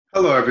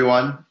Hello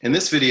everyone. In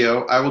this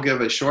video, I will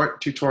give a short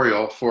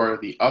tutorial for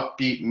the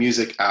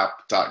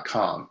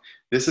upbeatmusicapp.com.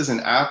 This is an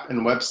app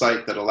and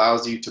website that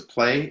allows you to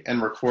play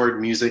and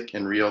record music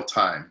in real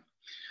time.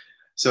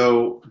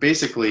 So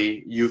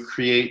basically, you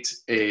create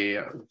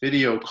a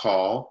video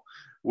call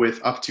with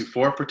up to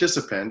 4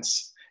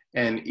 participants,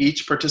 and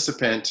each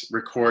participant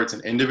records an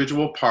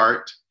individual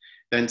part,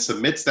 then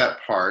submits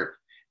that part,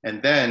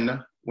 and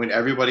then when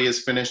everybody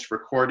is finished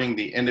recording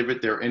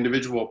their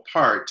individual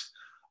part,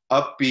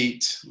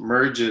 Upbeat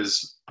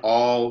merges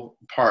all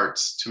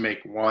parts to make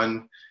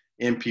one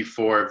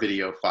MP4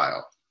 video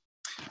file.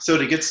 So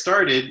to get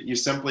started, you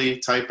simply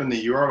type in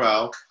the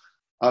URL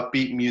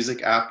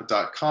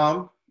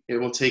upbeatmusicapp.com. It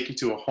will take you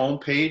to a home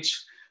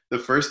page. The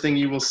first thing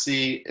you will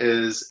see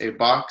is a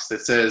box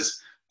that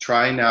says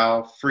Try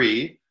Now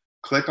Free.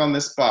 Click on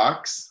this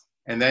box,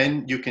 and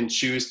then you can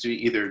choose to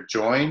either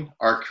join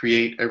or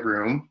create a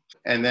room.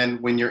 And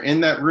then when you're in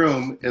that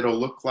room, it'll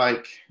look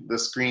like the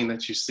screen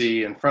that you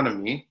see in front of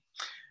me.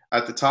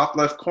 At the top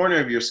left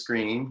corner of your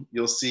screen,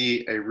 you'll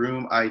see a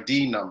room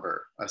ID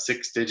number, a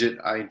 6-digit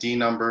ID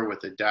number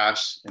with a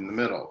dash in the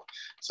middle.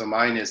 So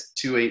mine is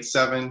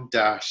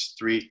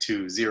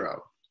 287-320.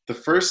 The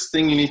first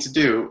thing you need to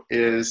do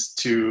is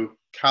to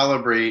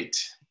calibrate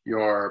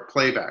your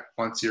playback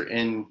once you're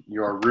in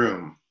your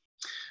room.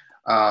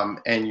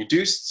 And you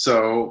do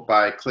so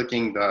by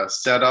clicking the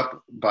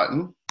Setup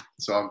button.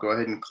 So I'll go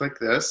ahead and click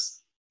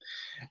this.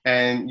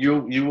 And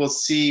you will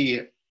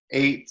see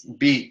 8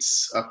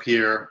 beats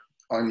appear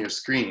on your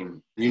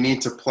screen. You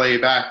need to play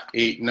back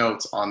 8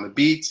 notes on the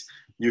beat.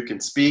 You can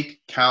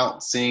speak,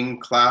 count, sing,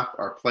 clap,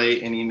 or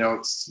play any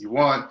notes you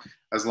want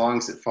as long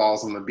as it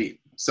falls on the beat.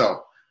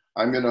 So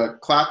I'm gonna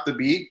clap the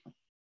beat.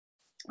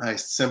 I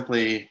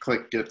simply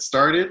click Get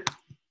Started.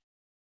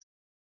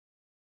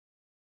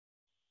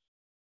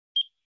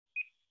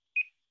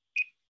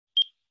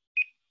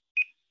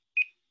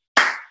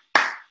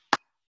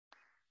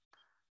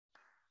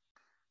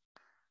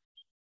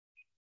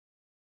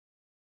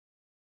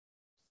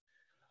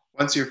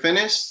 Once you're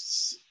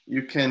finished,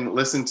 you can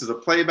listen to the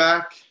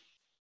playback,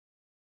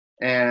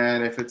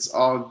 and if it's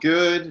all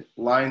good,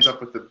 lines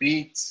up with the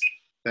beat,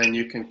 then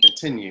you can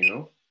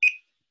continue.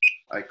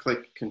 I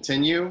click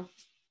Continue,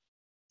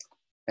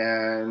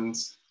 and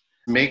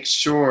make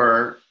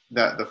sure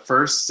that the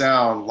first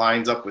sound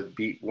lines up with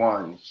beat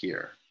 1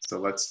 here. So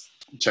let's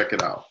check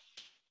it out.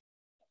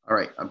 All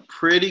right, I'm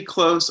pretty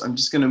close. I'm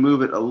just gonna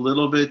move it a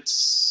little bit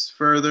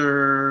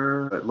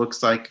further. It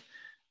looks like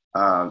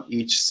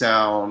each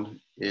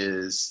sound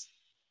is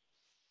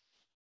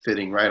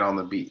fitting right on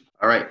the beat.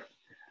 All right,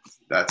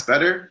 that's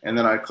better. And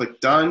then I click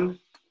Done.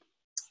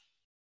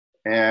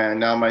 And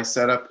now my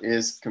setup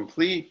is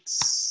complete.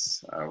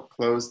 I'll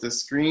close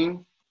this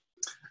screen.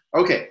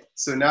 Okay,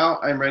 so now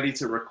I'm ready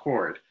to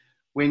record.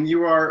 When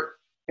you are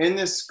in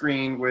this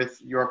screen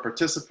with your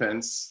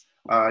participants,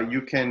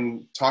 you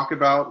can talk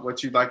about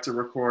what you'd like to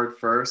record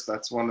first.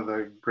 That's one of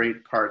the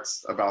great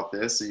parts about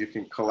this. So you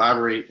can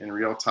collaborate in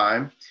real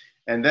time.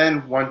 And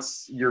then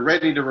once you're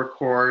ready to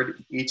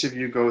record, each of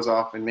you goes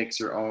off and makes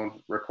your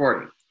own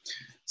recording.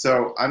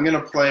 So I'm gonna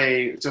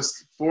play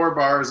just 4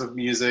 bars of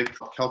music,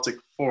 Celtic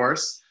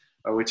Force,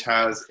 which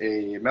has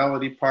a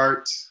melody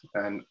part,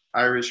 an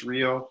Irish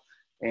reel,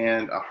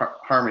 and a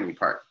harmony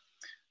part.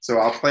 So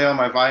I'll play on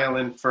my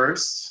violin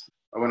first.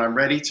 When I'm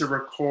ready to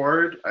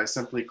record, I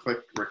simply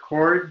click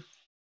Record.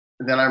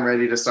 And then I'm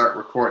ready to start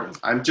recording.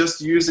 I'm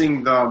just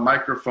using the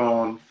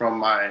microphone from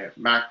my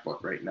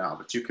MacBook right now,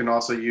 but you can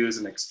also use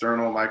an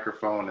external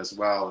microphone as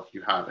well if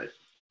you have it.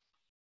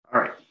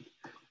 All right.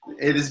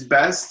 It is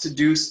best to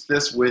do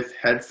this with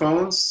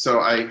headphones, so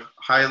I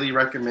highly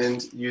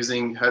recommend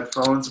using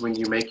headphones when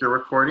you make your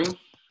recording.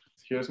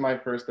 Here's my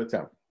first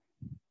attempt.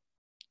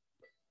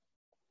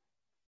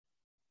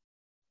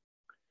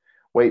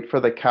 Wait for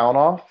the count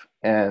off,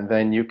 and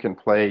then you can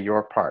play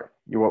your part.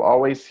 You will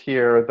always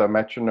hear the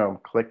metronome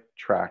click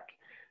track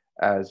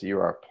as you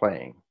are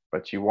playing,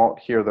 but you won't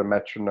hear the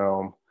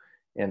metronome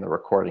in the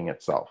recording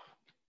itself.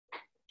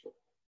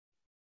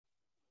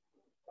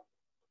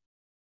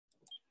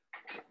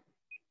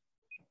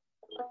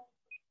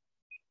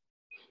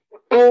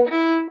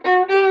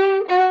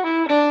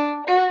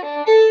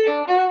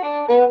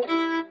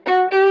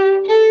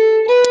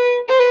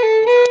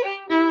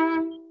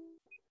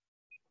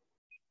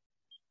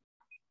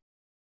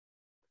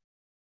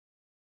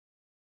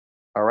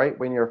 All right,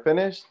 when you're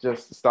finished,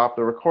 just stop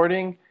the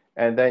recording,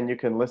 and then you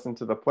can listen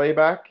to the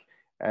playback.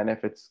 And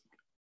if it's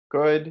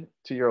good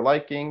to your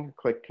liking,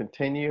 click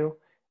Continue,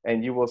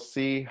 and you will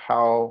see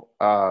how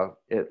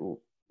it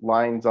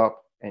lines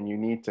up, and you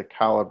need to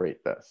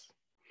calibrate this.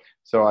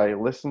 So I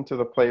listen to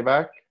the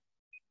playback.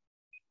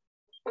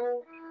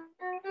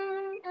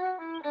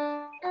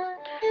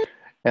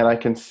 And I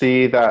can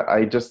see that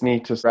I just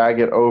need to drag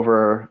it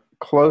over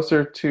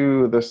closer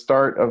to the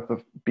start of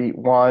the beat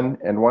 1,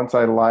 and once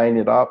I line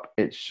it up,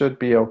 it should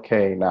be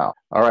okay now.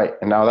 All right,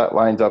 and now that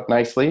lines up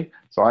nicely.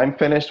 So I'm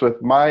finished with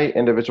my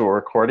individual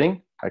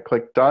recording. I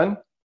click Done,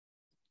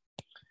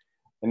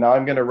 and now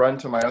I'm gonna run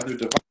to my other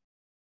device.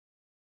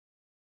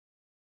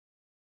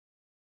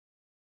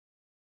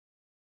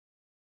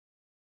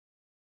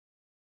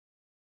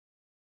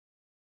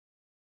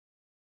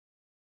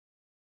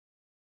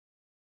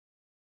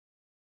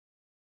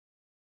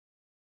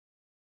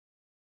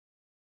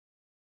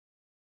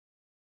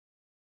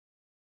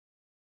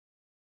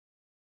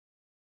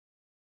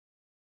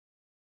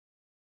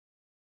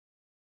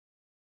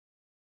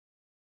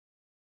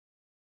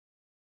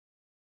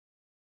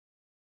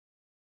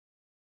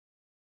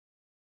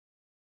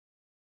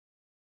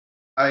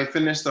 I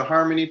finished the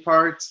harmony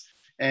parts,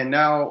 and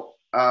now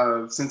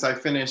since I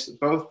finished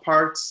both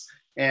parts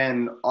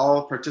and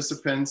all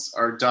participants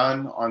are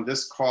done on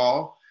this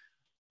call,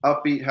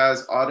 Upbeat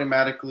has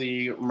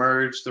automatically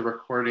merged the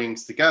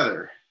recordings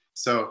together.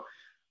 So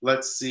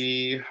let's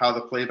see how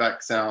the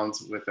playback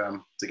sounds with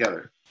them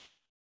together.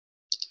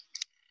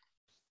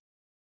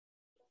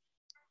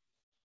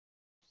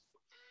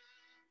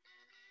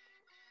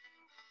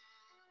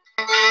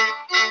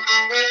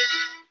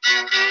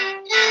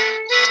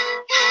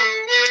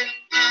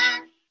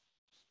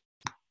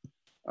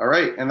 All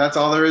right, and that's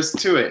all there is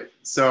to it.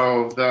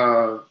 So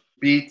the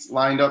beats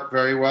lined up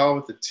very well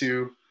with the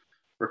two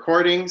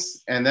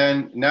recordings, and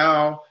then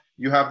now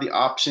you have the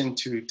option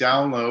to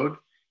download.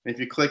 And if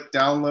you click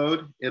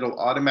download, it'll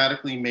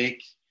automatically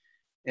make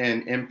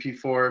an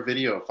MP4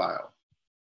 video file.